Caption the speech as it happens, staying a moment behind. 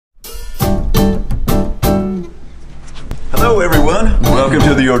Hello everyone, welcome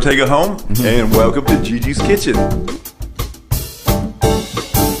to the Ortega home and welcome to Gigi's Kitchen.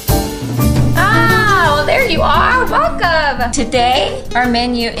 Ah, well there you are, welcome. Today our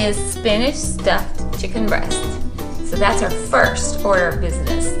menu is spinach stuffed chicken breast. So that's our first order of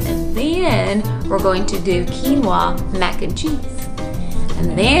business. And then we're going to do quinoa mac and cheese.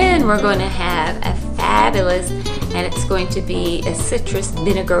 And then we're going to have a fabulous, and it's going to be a citrus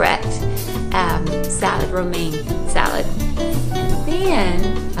vinaigrette salad, romaine salad. And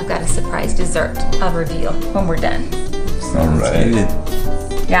then I've got a surprise dessert I'll reveal when we're done. All right.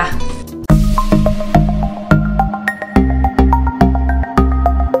 Yeah.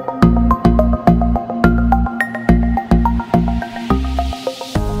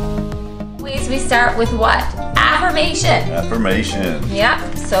 We start with what? Affirmation. Affirmation.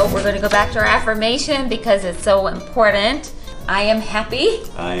 Yep, so we're going to go back to our affirmation because it's so important. I am happy.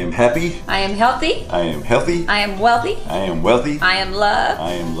 I am happy. I am healthy. I am healthy. I am wealthy. I am wealthy. I am loved.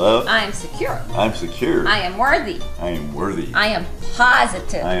 I am loved. I am secure. I'm secure. I am worthy. I am worthy. I am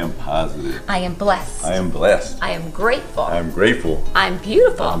positive. I am positive. I am blessed. I am blessed. I am grateful. I am grateful. I'm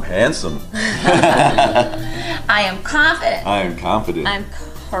beautiful. I'm handsome. I am confident. I am confident. I'm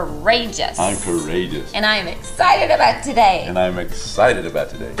courageous. I'm courageous. And I am excited about today. And I'm excited about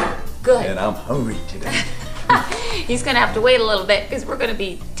today. Good. And I'm hungry today. He's going to have to wait a little bit because we're going to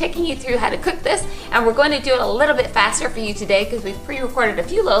be taking you through how to cook this, and we're going to do it a little bit faster for you today because we've pre-recorded a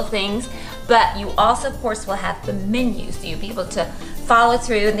few little things, but you also of course will have the menu so you'll be able to follow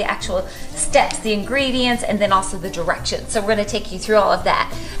through in the actual steps, the ingredients, and then also the directions. So we're going to take you through all of that.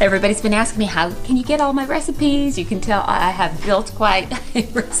 Everybody's been asking me, how can you get all my recipes? You can tell I have built quite a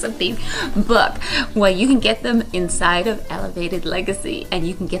recipe book. Well, you can get them inside of Elevated Legacy, and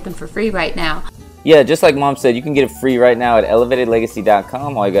you can get them for free right now. Yeah, just like Mom said, you can get it free right now at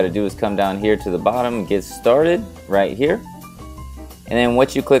elevatedlegacy.com. All you got to do is come down here to the bottom and get started right here. And then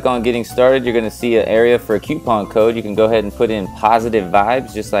once you click on getting started, you're going to see an area for a coupon code. You can go ahead and put in positive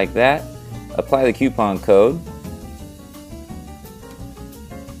vibes just like that. Apply the coupon code.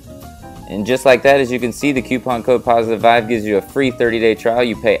 And just like that, as you can see, the coupon code positive vibe gives you a free 30-day trial.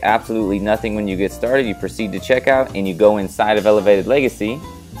 You pay absolutely nothing when you get started. You proceed to checkout and you go inside of Elevated Legacy.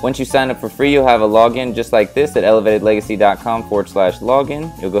 Once you sign up for free, you'll have a login just like this at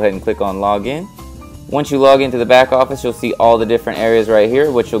elevatedlegacy.com/login. You'll go ahead and click on login. Once you log into the back office, you'll see all the different areas right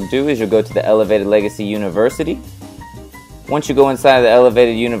here. What you'll do is you'll go to the Elevated Legacy University. Once you go inside of the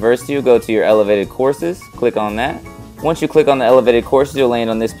Elevated University, you'll go to your Elevated Courses. Click on that. Once you click on the Elevated Courses, you'll land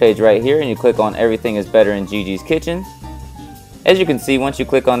on this page right here, and you click on Everything is Better in Gigi's Kitchen. As you can see, once you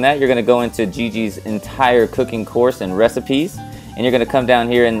click on that, you're going to go into Gigi's entire cooking course and recipes. And you're going to come down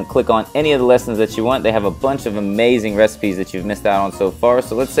here and click on any of the lessons that you want. They have a bunch of amazing recipes that you've missed out on so far.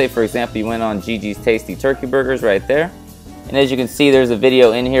 So let's say, for example, you went on Gigi's Tasty Turkey Burgers right there. And as you can see, there's a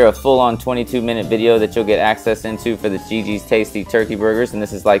video in here, a full-on 22-minute video that you'll get access into for the Gigi's Tasty Turkey Burgers. And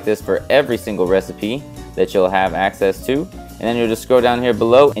this is like this for every single recipe that you'll have access to. And then you'll just scroll down here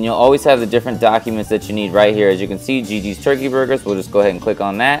below, and you'll always have the different documents that you need right here. As you can see, Gigi's Turkey Burgers. We'll just go ahead and click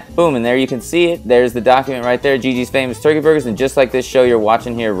on that. Boom, and there you can see it. There's the document right there, Gigi's Famous Turkey Burgers. And just like this show you're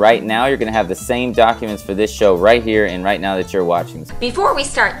watching here right now, you're going to have the same documents for this show right here and right now that you're watching. Before we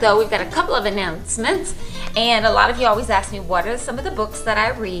start though, we've got a couple of announcements. And a lot of you always ask me, what are some of the books that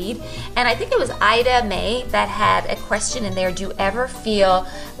I read? And I think it was Ida May that had a question in there, do you ever feel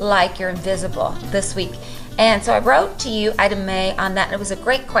like you're invisible this week? And so I wrote to you, Ida May, on that, and it was a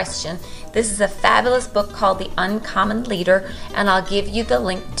great question. This is a fabulous book called The Uncommon Leader, and I'll give you the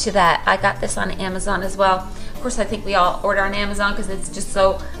link to that. I got this on Amazon as well. Of course, I think we all order on Amazon because it's just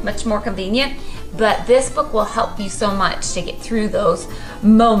so much more convenient. But this book will help you so much to get through those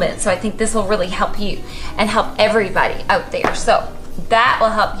moments. So I think this will really help you and help everybody out there. So that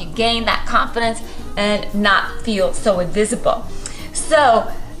will help you gain that confidence and not feel so invisible.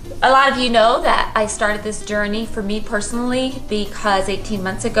 So a lot of you know that I started this journey for me personally because 18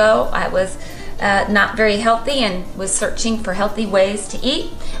 months ago I was not very healthy and was searching for healthy ways to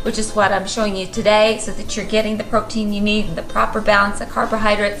eat, which is what I'm showing you today, so that you're getting the protein you need and the proper balance of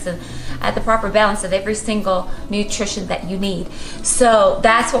carbohydrates and the proper balance of every single nutrition that you need. So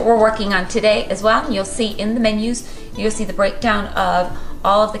that's what we're working on today as well. And you'll see in the menus, you'll see the breakdown of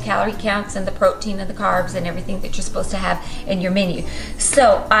all of the calorie counts and the protein and the carbs and everything that you're supposed to have in your menu.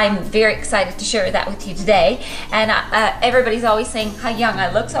 So I'm very excited to share that with you today. And everybody's always saying how young I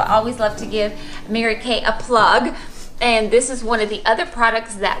look, so I always love to give Mary Kay a plug. And this is one of the other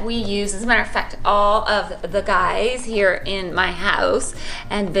products that we use. As a matter of fact, all of the guys here in my house,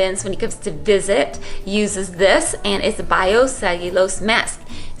 and Vince, when he comes to visit, uses this, and it's a biocellulose mask.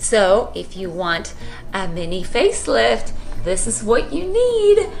 So if you want a mini facelift, This is what you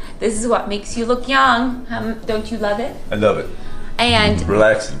need. This is what makes you look young. Don't you love it? I love it. And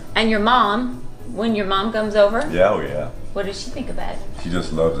relaxing. And your mom, when your mom comes over, Yeah, oh yeah. what does she think about it? She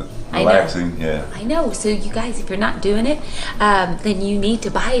just loves it. I know. Relaxing, yeah. I know. So you guys, if you're not doing it, then you need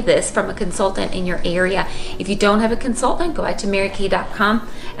to buy this from a consultant in your area. If you don't have a consultant, go out to marykay.com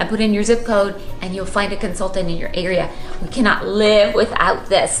and put in your zip code and you'll find a consultant in your area. We cannot live without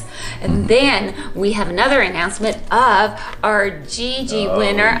this. And then we have another announcement of our Gigi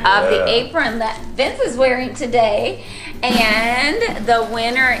winner of the apron that Vince is wearing today. And the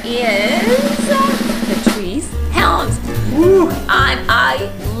winner is Patrice Helms. Woo. And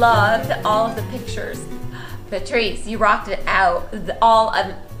I loved all of the pictures. Patrice, you rocked it out.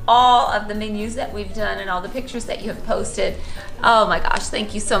 All of the menus that we've done and all the pictures that you have posted. Oh my gosh,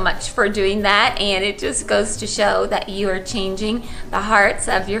 thank you so much for doing that. And it just goes to show that you are changing the hearts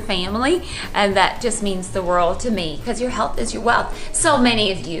of your family, and that just means the world to me, because your health is your wealth. So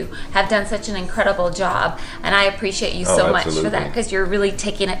many of you have done such an incredible job, and I appreciate you so much for that, because you're really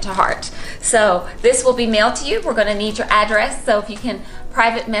taking it to heart. So this will be mailed to you. We're going to need your address, so if you can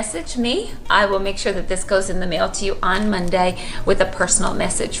private message me, I will make sure that this goes in the mail to you on Monday with a personal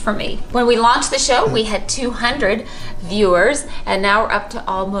message from me. When we launched the show, we had 200 viewers, and now we're up to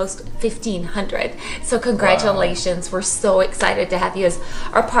almost 1,500. So congratulations. Wow. We're so excited to have you as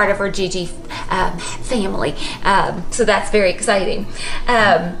our part of our Gigi family. So that's very exciting.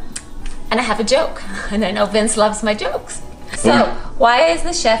 And I have a joke, and I know Vince loves my jokes. So why is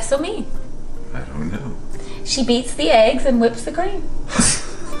the chef so mean? I don't know. She beats the eggs and whips the cream.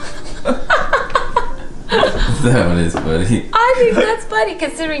 That one is funny. I think that's funny,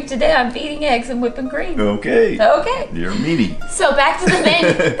 considering today I'm beating eggs and whipping cream. Okay. Okay. You're a meanie. So back to the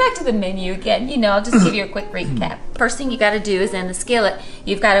menu. Back to the menu again. You know, I'll just give you a quick recap. First thing you got to do is in the skillet,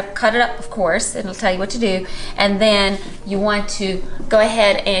 you've got to cut it up, of course, and it'll tell you what to do. And then you want to go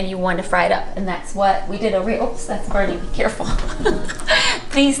ahead and you want to fry it up, and that's what we did over here. Oops, that's burning. Be careful.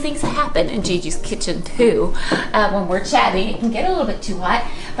 These things happen in Gigi's kitchen too. When we're chatting, it can get a little bit too hot.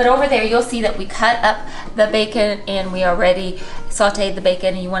 But over there, you'll see that we cut up the bacon and we already sauteed the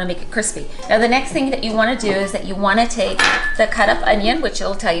bacon, and you want to make it crispy. Now the next thing that you want to do is that you want to take the cut up onion, which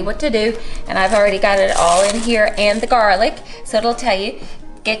it'll tell you what to do, and I've already got it all in here, and the garlic, so it'll tell you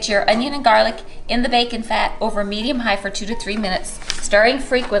get your onion and garlic in the bacon fat over medium-high for 2 to 3 minutes, stirring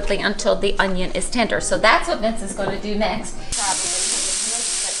frequently until the onion is tender. So that's what Vince is going to do next. Probably,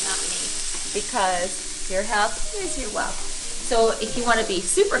 but not me, because your health is your wealth. So if you want to be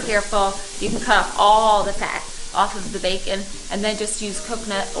super careful, you can cut off all the fat off of the bacon, and then just use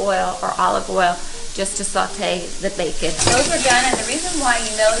coconut oil or olive oil just to saute the bacon. Those are done, and the reason why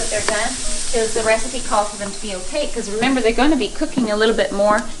you know that they're done is the recipe calls for them to be okay, because remember, they're going to be cooking a little bit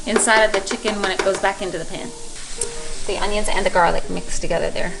more inside of the chicken when it goes back into the pan. The onions and the garlic mixed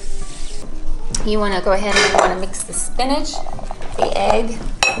together there. You want to go ahead and you want to mix the spinach, the egg.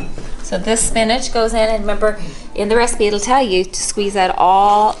 So this spinach goes in, and remember, in the recipe it'll tell you to squeeze out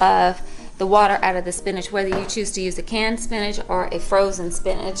all of the water out of the spinach, whether you choose to use a canned spinach or a frozen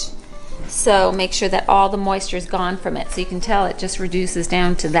spinach. So make sure that all the moisture is gone from it. So you can tell it just reduces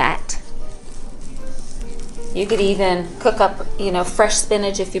down to that. You could even cook up, you know, fresh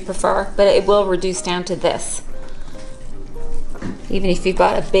spinach if you prefer, but it will reduce down to this. Even if you've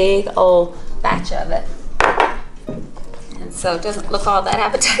got a big old batch of it. And so it doesn't look all that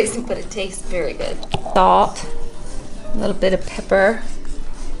appetizing, but it tastes very good. Salt, a little bit of pepper.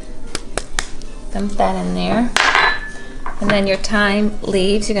 Dump that in there. And then your thyme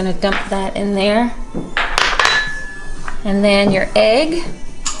leaves, you're going to dump that in there. And then your egg.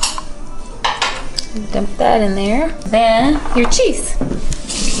 Dump that in there. Then your cheese.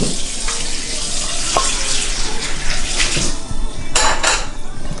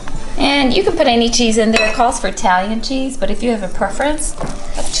 And you can put any cheese in there. It calls for Italian cheese, but if you have a preference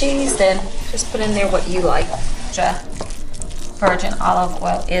of cheese, then just put in there what you like. Virgin olive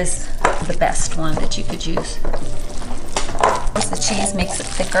oil is the best one that you could use. The cheese makes it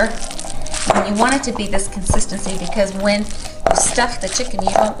thicker, and you want it to be this consistency, because when you stuff the chicken,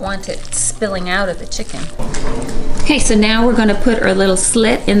 you don't want it spilling out of the chicken. Okay, so now we're going to put our little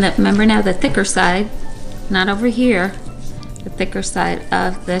slit in the, remember now, the thicker side, not over here, the thicker side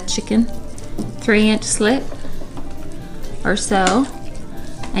of the chicken, 3-inch slit or so,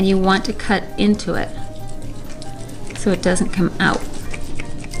 and you want to cut into it so it doesn't come out.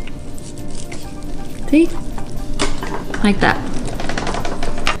 See? Like that.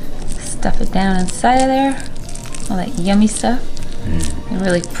 Stuff it down inside of there, all that yummy stuff, and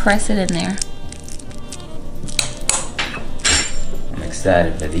really press it in there. I'm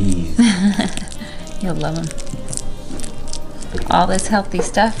excited for these. You'll love them. all this healthy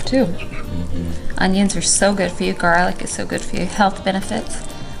stuff too. Onions are so good for you. Garlic is so good for you. Health benefits.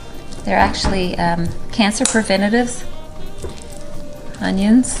 They're actually cancer preventatives.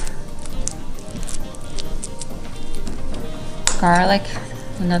 Onions. Garlic,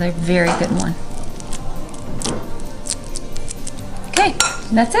 another very good one. Okay,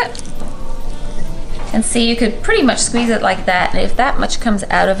 that's it. And see, you could pretty much squeeze it like that. And if that much comes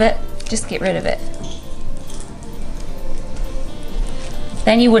out of it, just get rid of it.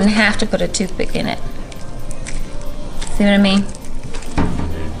 Then you wouldn't have to put a toothpick in it. See what I mean?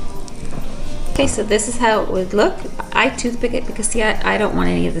 Okay, so this is how it would look. I toothpick it because see, I don't want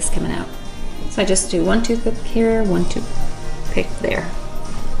any of this coming out. So I just do one toothpick here, one toothpick there.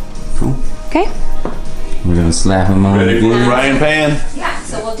 Cool. Okay? We're gonna slap them on Ready for the again. frying pan? Yeah,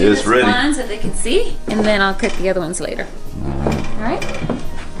 so we'll do It's this ready. one so they can see, and then I'll cook the other ones later. All right?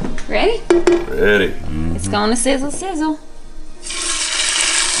 Ready? Ready. It's gonna sizzle, sizzle.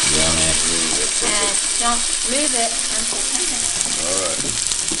 Yummy. And don't move it until 10 minutes. All right.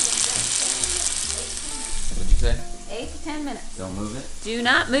 What'd you say? 8 to 10 minutes. Don't move it? Do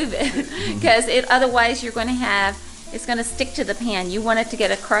not move it, because otherwise you're going to have, it's going to stick to the pan. You want it to get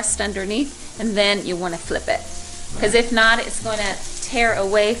a crust underneath, and then you want to flip it. Because if not, it's going to tear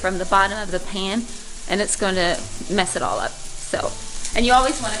away from the bottom of the pan, and it's going to mess it all up. So, and you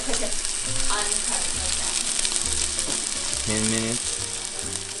always want to cook it uncut like that. 10 minutes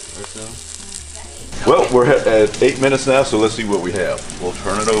or so. Well, we're at 8 minutes now, so let's see what we have. We'll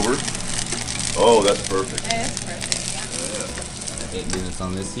turn it over. Oh, that's perfect. That's perfect, 8 minutes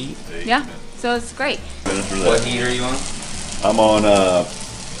on this heat. yeah. So it's great. Minutes for What that. heat are you on? I'm on,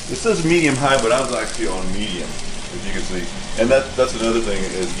 it says medium high, but I was actually on medium, as you can see. And that's another thing,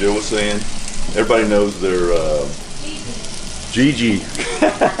 as Joe was saying, everybody knows their, Gigi.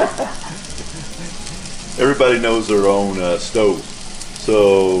 Everybody knows their own stove.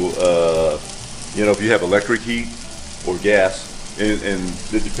 So, you know, if you have electric heat or gas, and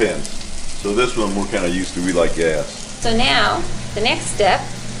it depends. So this one we're kind of used to, we like gas. So now, the next step,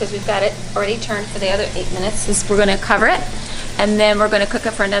 because we've got it already turned for the other 8 minutes, is we're going to cover it, and then we're going to cook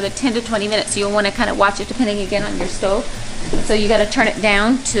it for another 10 to 20 minutes. So you'll want to kind of watch it depending again on your stove. So you got to turn it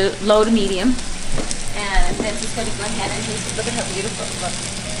down to low to medium, and then he's going to go ahead and look at how beautiful it looks.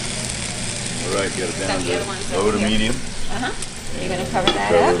 All right, get it down Got the other ones to low over to here. medium. You're going to cover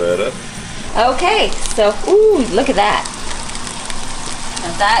that Cover up. that up. Okay, so ooh, look at that.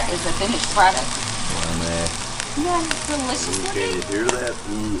 Now that is the finished product. Yummy. Yeah, it's delicious Ooh, looking. can you hear that?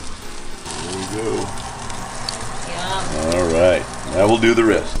 Ooh, there we go. Yum. All right, now we'll do the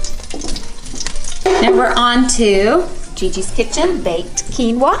rest. Now we're on to Gigi's Kitchen baked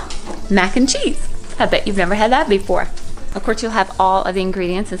quinoa mac and cheese. I bet you've never had that before. Of course, you'll have all of the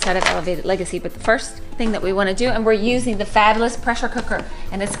ingredients inside of Elevated Legacy, but the first thing that we want to do, and we're using the fabulous pressure cooker,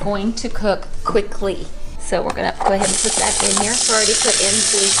 and it's going to cook quickly. So we're going to go ahead and put that in here. It's already put in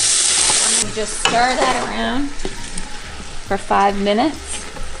the, and just stir that around for 5 minutes.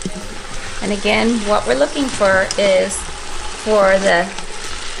 And again, what we're looking for is for the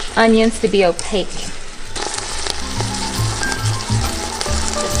onions to be opaque.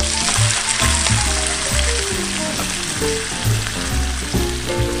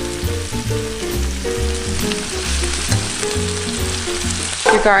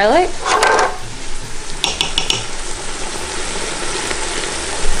 Your garlic.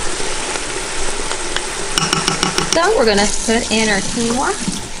 So we're going to put in our quinoa.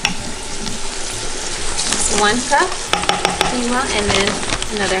 That's 1 cup quinoa, and then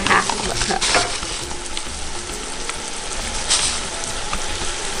another half of a cup.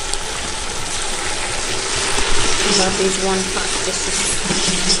 I love these 1 pot dishes.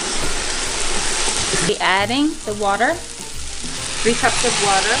 Be adding the water. 3 cups of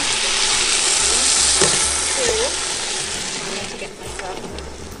water. 2. I need to get myself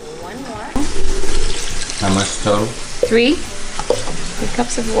 1 more. How much total? 3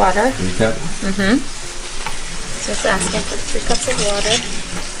 cups of water. 3 cups? So it's asking for 3 cups of water.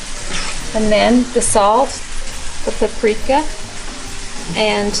 And then the salt, the paprika,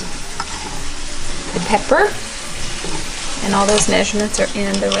 and the pepper. And all those measurements are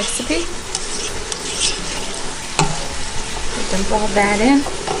in the recipe. Dump all that in.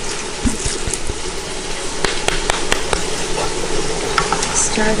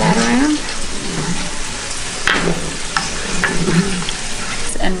 Stir that around.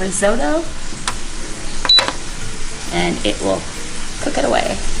 And risotto. And it will cook it away.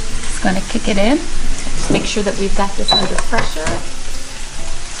 It's going to kick it in. Just make sure that we've got this under pressure.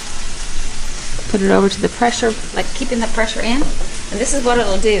 Put it over to the pressure, like keeping the pressure in. And this is what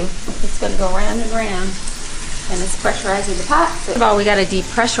it'll do. It's going to go round and round and it's pressurizing the pot. So first of all, we gotta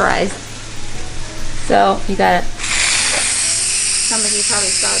depressurize. So you gotta, some of you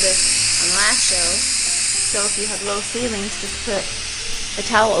probably saw this on the last show. So if you have low ceilings, just put a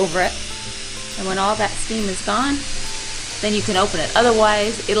towel over it. And when all that steam is gone, then you can open it.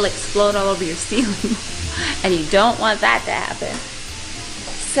 Otherwise, it'll explode all over your ceiling. And you don't want that to happen.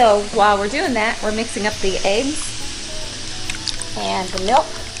 So while we're doing that, we're mixing up the eggs and the milk.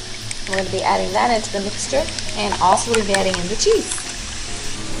 We're going to be adding that into the mixture, and also we'll be adding in the cheese.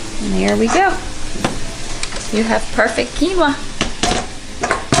 And here we go. You have perfect quinoa.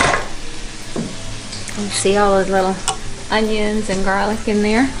 You see all those little onions and garlic in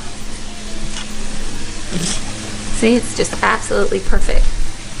there? See, it's just absolutely perfect.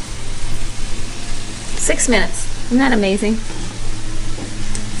 6 minutes. Isn't that amazing?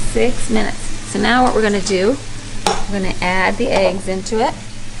 6 minutes. So now what we're going to do, we're going to add the eggs into it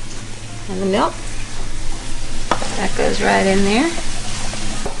and the milk. That goes right in there.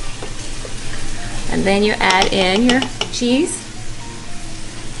 And then you add in your cheese.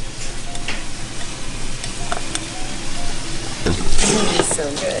 It is so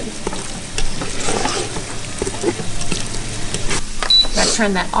good. Gotta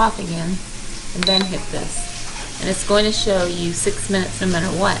turn that off again and then hit this. And it's going to show you 6 minutes no matter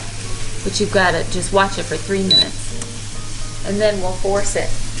what. But you've got to just watch it for 3 minutes. And then we'll force it.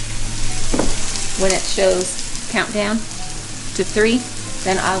 When it shows countdown to 3,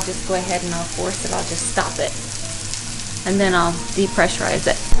 then I'll just go ahead and I'll force it. I'll just stop it. And then I'll depressurize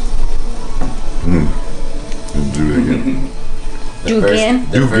it. Do it again.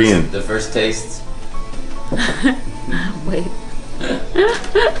 Do again? The first taste. Wait.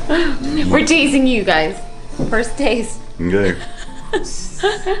 We're teasing you guys. First taste. Okay.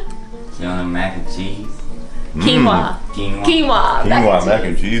 You want mac and cheese? Quinoa. Quinoa. Quinoa. Quinoa mac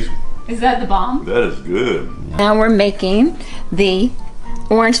and cheese. Is that the bomb? That is good. Now we're making the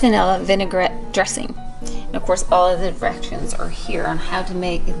orange vanilla vinaigrette dressing. And of course, all of the directions are here on how to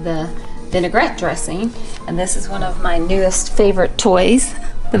make the vinaigrette dressing. And this is one of my newest favorite toys,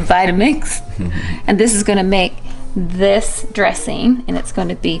 the Vitamix. And this is going to make this dressing, and it's going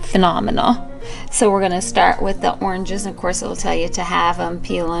to be phenomenal. So we're going to start with the oranges, and of course it'll tell you to have them,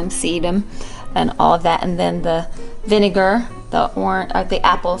 peel them, seed them, and all of that. And then the vinegar, the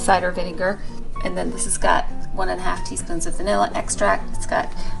apple cider vinegar, and then this has got 1.5 teaspoons of vanilla extract. It's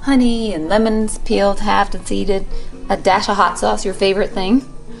got honey and lemons peeled, halved and seeded, a dash of hot sauce, your favorite thing.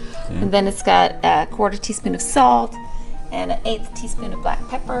 Okay. And then it's got a 1/4 teaspoon of salt, and 1/8 teaspoon of black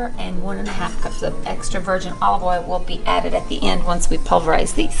pepper, and 1.5 cups of extra virgin olive oil will be added at the end once we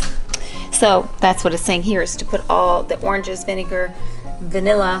pulverize these. So that's what it's saying here, is to put all the oranges, vinegar,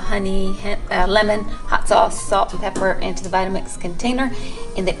 vanilla, honey, lemon, hot sauce, salt, and pepper into the Vitamix container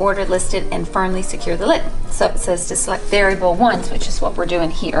in the order listed and firmly secure the lid. So it says to select variable 1, which is what we're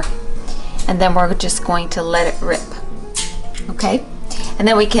doing here. And then we're just going to let it rip. Okay? And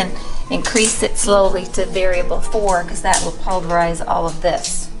then we can increase it slowly to variable 4, because that will pulverize all of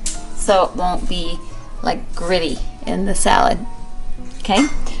this. So it won't be like gritty in the salad. Okay?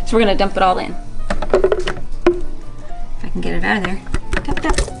 So we're going to dump it all in. If I can get it out of there. Dump.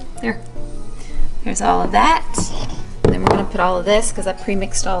 There. There's all of that. And then we're going to put all of this, because I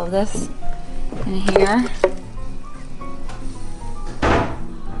pre-mixed all of this in here.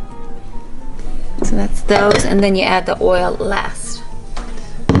 So that's those, and then you add the oil last.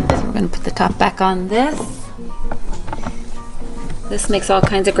 So we're going to put the top back on this. This makes all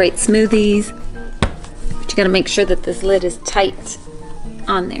kinds of great smoothies, but you got to make sure that this lid is tight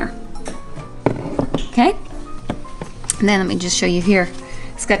on there. Okay? And then let me just show you here.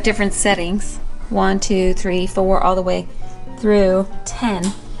 It's got different settings. 1, 2, 3, 4, all the way through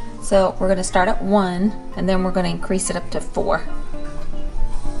 10. So we're going to start at 1, and then we're going to increase it up to 4.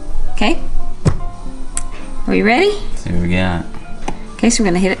 Okay? Are we ready? See what we got. Okay, so we're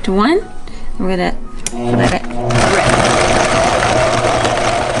going to hit it to 1. And we're going to let it rip.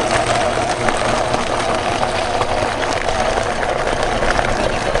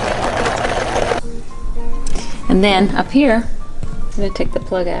 And then up here, I'm going to take the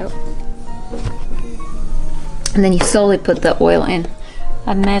plug out. And then you slowly put the oil in.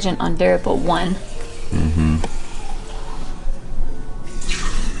 I'd imagine on variable 1.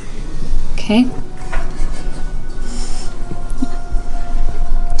 Okay.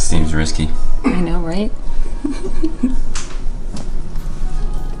 Seems risky. I know, right?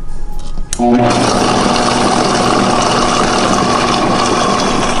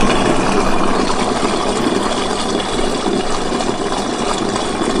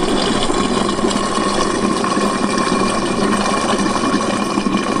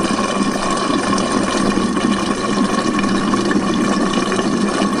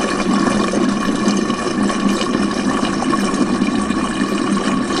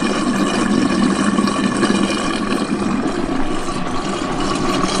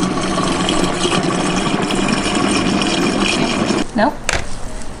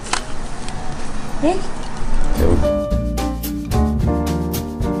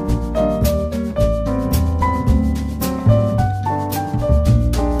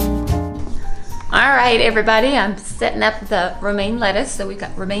 right, everybody, I'm setting up the romaine lettuce. So we've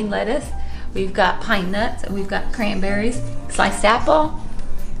got romaine lettuce, we've got pine nuts, and we've got cranberries, sliced apple.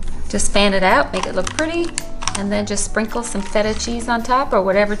 Just fan it out, make it look pretty, and then just sprinkle some feta cheese on top or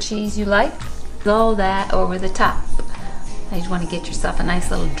whatever cheese you like. Roll that over the top. Now you want to get yourself a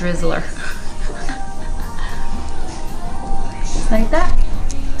nice little drizzler. Just like that.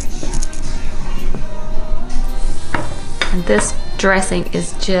 And this dressing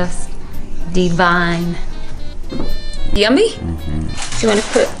is just divine. Yummy? So you want to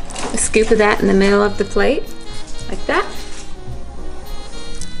put a scoop of that in the middle of the plate, like that.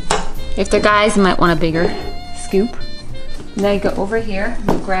 If they're guys, you might want a bigger scoop. Now you go over here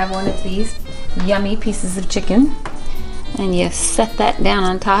and grab one of these yummy pieces of chicken and you set that down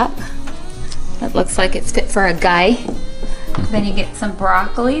on top. That looks like it's fit for a guy. Then you get some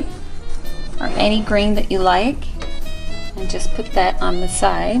broccoli or any green that you like and just put that on the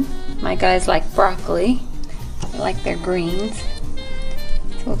side. My guys like broccoli. They like their greens.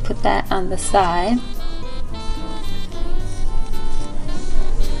 So we'll put that on the side.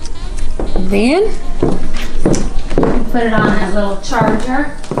 Then put it on that little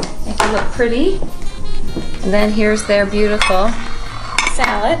charger, make it look pretty. And then here's their beautiful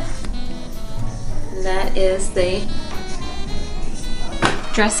salad. And that is the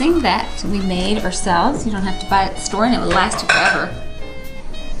dressing that we made ourselves. You don't have to buy it at the store and it will last you forever.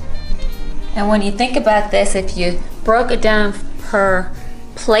 And when you think about this, if you broke it down per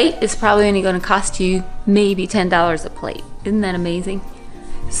plate, it's probably only going to cost you maybe $10 a plate. Isn't that amazing?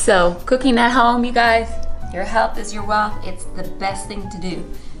 So cooking at home, you guys, your health is your wealth. It's the best thing to do,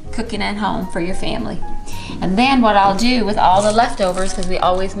 cooking at home for your family. And then what I'll do with all the leftovers, because we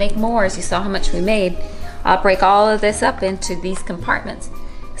always make more, as you saw how much we made, I'll break all of this up into these compartments.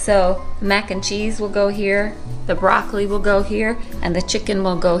 So mac and cheese will go here, the broccoli will go here, and the chicken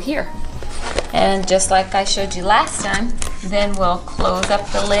will go here. And just like I showed you last time, then we'll close up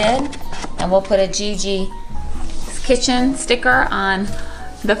the lid and we'll put a Gigi Kitchen sticker on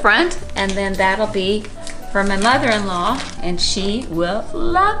the front, and then that'll be for my mother-in-law, and she will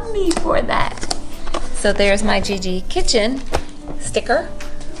love me for that. So there's my Gigi Kitchen sticker,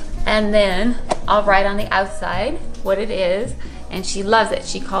 and then I'll write on the outside what it is, and she loves it.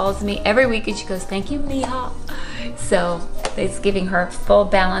 She calls me every week and she goes, "Thank you, Mija." So it's giving her full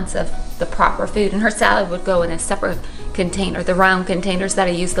balance of the proper food, and her salad would go in a separate container, the round containers that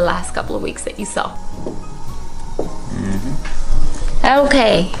I used the last couple of weeks that you saw.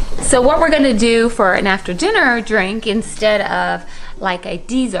 Okay, so what we're gonna do for an after dinner drink, instead of like a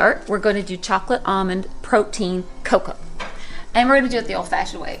dessert, we're gonna do chocolate almond protein cocoa. And we're gonna do it the old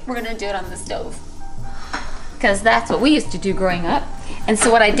fashioned way. We're gonna do it on the stove, because that's what we used to do growing up. And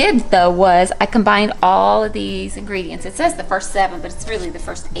so what I did though was I combined all of these ingredients. It says the first 7, but it's really the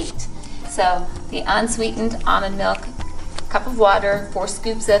first 8. So the unsweetened almond milk, cup of water, 4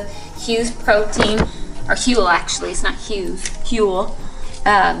 scoops of Hugh's protein, or Huel actually, it's not Hugh's, Huel,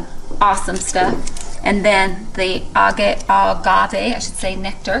 awesome stuff. And then the agave, I should say,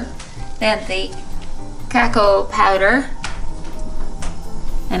 nectar. Then the cacao powder.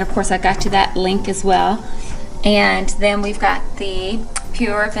 And of course I got you that link as well. And then we've got the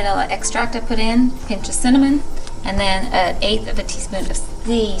pure vanilla extract I put in, pinch of cinnamon, and then 1/8 of a teaspoon of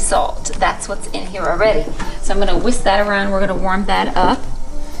sea salt. That's what's in here already. So I'm gonna whisk that around, we're gonna warm that up.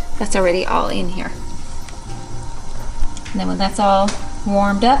 That's already all in here. And then when that's all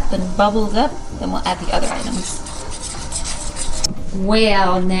warmed up and bubbled up, then we'll add the other items.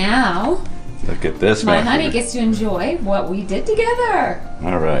 Well, now, look at this. my honey gets to enjoy what we did together.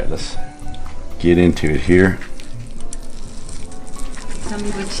 All right, let's get into it here. Tell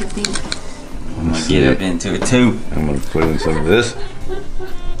me what you think. I'm gonna get up into it too. I'm gonna put in some of this.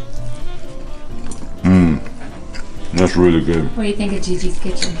 That's really good. What do you think of Gigi's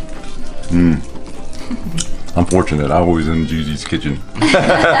Kitchen? I'm fortunate. I'm always in Gigi's Kitchen.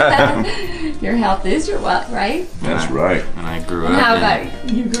 Your health is your wealth, right? That's right. And I grew up. And how in about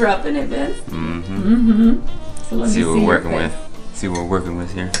it. you? Grew up in it, Vince? So let me See what we're your working face. with. See what we're working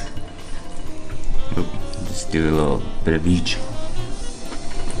with here. Oop. Just do a little bit of each.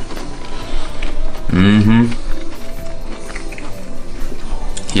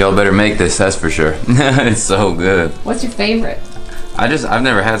 Y'all better make this, that's for sure. It's so good. What's your favorite? I've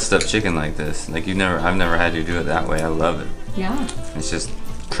never had stuffed chicken like this. Like I've never had you do it that way. I love it. Yeah. It's just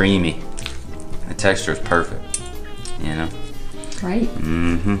creamy. The texture is perfect. You know? Right.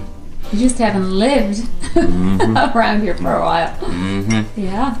 You just haven't lived around here for a while.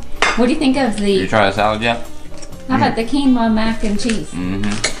 Yeah. What do you think of the... You try the salad yet? How about the quinoa mac and cheese?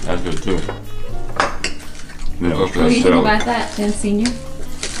 That's good too. Yeah, What do you think about that, Vince Senior?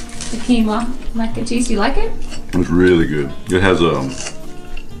 The quinoa mac and cheese, you like it? It's really good. It has a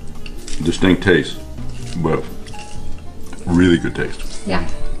distinct taste, but really good taste. Yeah.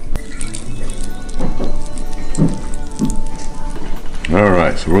 All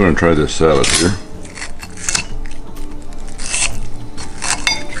right, so we're gonna try this salad here.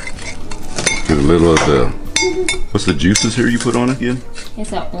 Get a little of the, what's the juices here you put on it again?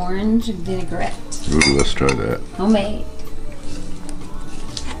 It's an orange vinaigrette. Ooh, let's try that. Homemade.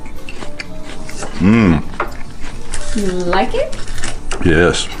 Mmm. You like it?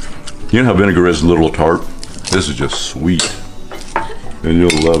 Yes. You know how vinegar is a little tart? This is just sweet, and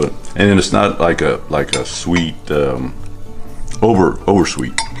you'll love it. And then it's not like a sweet, over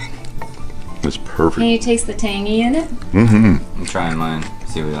sweet. It's perfect. Can you taste the tangy in it? Mm-hmm. I'm trying mine.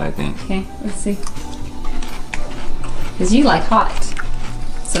 See what I think. Okay, let's see. Because you like hot,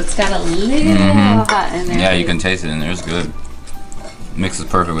 so it's got a little hot in there. Yeah, you can taste it in there. It's good. Mixes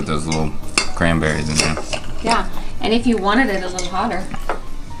perfect with those little cranberries in there. Yeah, and if you wanted it a little hotter,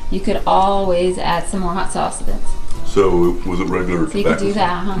 you could always add some more hot sauce to this. So was it regular? So you could do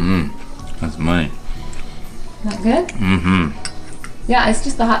that, huh? That's money. Not good? Mm-hmm. Yeah, it's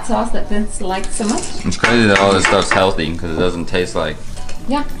just the hot sauce that Vince likes so much. It's crazy that all this stuff's healthy because it doesn't taste like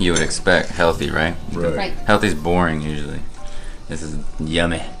Yeah. you would expect healthy, right? Right. Healthy's boring usually. This is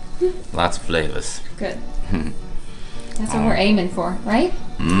yummy. Lots of flavors. Good. That's what we're aiming for, right?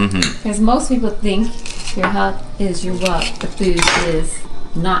 Mm-hmm. Because most people think your health is your wealth. The food is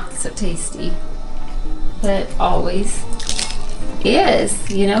not so tasty. But it always is.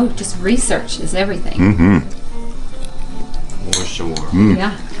 You know, just research is everything. Mm-hmm. For sure.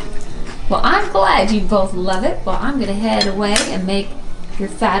 Yeah. Well, I'm glad you both love it. Well, I'm going to head away and make your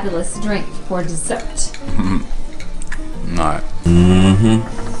fabulous drink for dessert. Alright.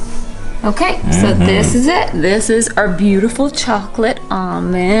 Okay, so this is it. This is our beautiful chocolate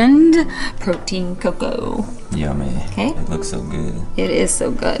almond protein cocoa. Yummy. Okay. It looks so good. It is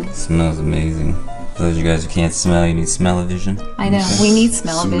so good. It smells amazing. For those of you guys who can't smell, you need smell-o-vision. I know. We need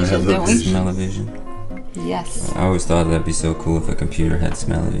smell-o-vision, don't we? Smell-o-vision. Yes. I always thought that'd be so cool if a computer had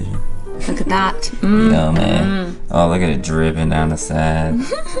smell-o-vision. Look at that. Yummy. Oh, look at it dripping down the side.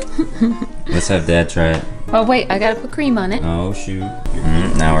 Let's have Dad try it. Oh, wait. I got to put cream on it. Oh, shoot.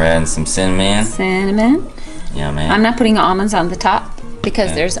 Now we're adding some cinnamon. Cinnamon. Yummy. I'm not putting almonds on the top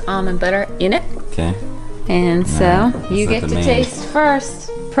because there's almond butter in it. Okay. And so you that get the to main- taste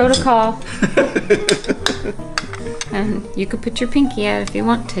first. Protocol. And you could put your pinky out if you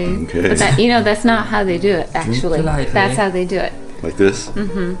want to. Okay. But that, you know, that's not how they do it, actually. politely. That's how they do it. Like this?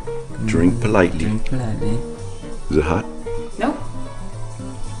 Mm-hmm. Drink politely. Drink politely. Is it hot? Nope.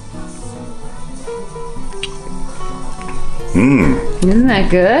 Mmm. Isn't that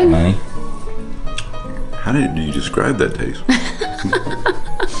good? Money. How do you describe that taste?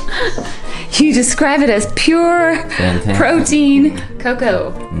 You describe it as pure Fantastic. protein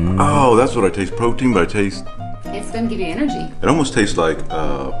cocoa. Oh, that's what I taste. Protein, but I taste. It's going to give you energy. It almost tastes like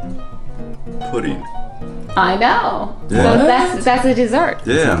pudding. I know. Yeah. So that's a dessert.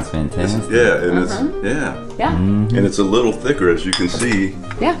 Yeah. Sounds fantastic. Yeah, and it's Yeah. and it's a little thicker, as you can see.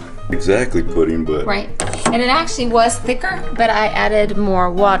 Yeah. Exactly pudding, but Right. And it actually was thicker, but I added more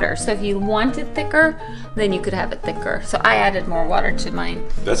water. So if you wanted thicker, then you could have it thicker. So I added more water to mine.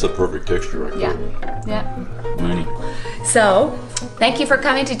 that's a perfect texture right Yeah. there. Yeah. Money. So, thank you for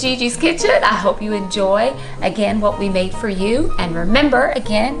coming to Gigi's Kitchen. I hope you enjoy, again, what we made for you. And remember,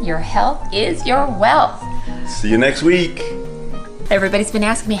 again, your health is your wealth. See you next week. Everybody's been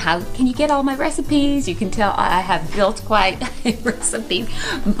asking me, how can you get all my recipes? You can tell I have built quite a recipe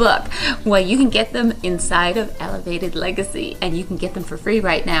book. Well, you can get them inside of Elevated Legacy, and you can get them for free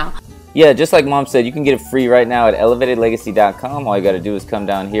right now. Yeah, just like Mom said, you can get it free right now at elevatedlegacy.com. All you got to do is come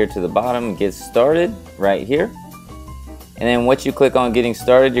down here to the bottom and get started right here. And then once you click on getting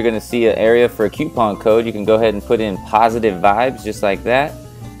started, you're going to see an area for a coupon code. You can go ahead and put in positive vibes just like that.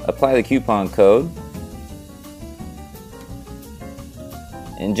 Apply the coupon code.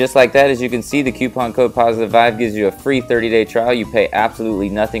 And just like that, as you can see, the coupon code Positive Vibe gives you a free 30-day trial. You pay absolutely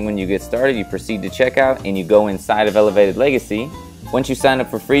nothing when you get started. You proceed to checkout and you go inside of Elevated Legacy. Once you sign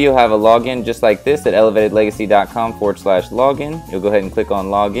up for free, you'll have a login just like this at elevatedlegacy.com/login. You'll go ahead and click on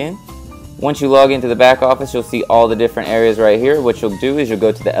login. Once you log into the back office, you'll see all the different areas right here. What you'll do is you'll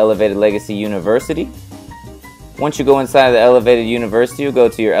go to the Elevated Legacy University. Once you go inside of the Elevated University, you'll go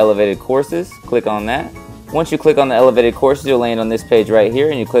to your Elevated Courses. Click on that. Once you click on the Elevated Courses, you'll land on this page right here,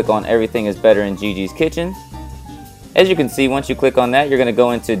 and you click on Everything is Better in Gigi's Kitchen. As you can see, once you click on that, you're going to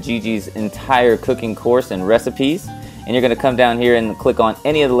go into Gigi's entire cooking course and recipes. and you're going to come down here and click on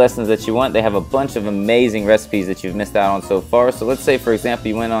any of the lessons that you want. They have a bunch of amazing recipes that you've missed out on so far. So let's say, for example,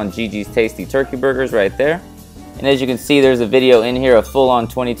 you went on Gigi's Tasty Turkey Burgers right there. And as you can see, there's a video in here, a full-on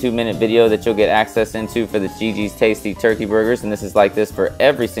 22-minute video that you'll get access into for the Gigi's Tasty Turkey Burgers. And this is like this for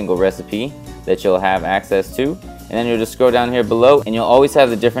every single recipe that you'll have access to. And then you'll just scroll down here below, and you'll always have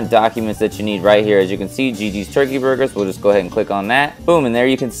the different documents that you need right here. As you can see, Gigi's Turkey Burgers. We'll just go ahead and click on that. Boom, and there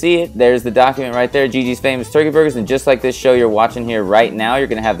you can see it. There's the document right there, Gigi's Famous Turkey Burgers. And just like this show you're watching here right now, you're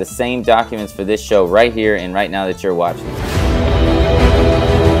going to have the same documents for this show right here and right now that you're watching.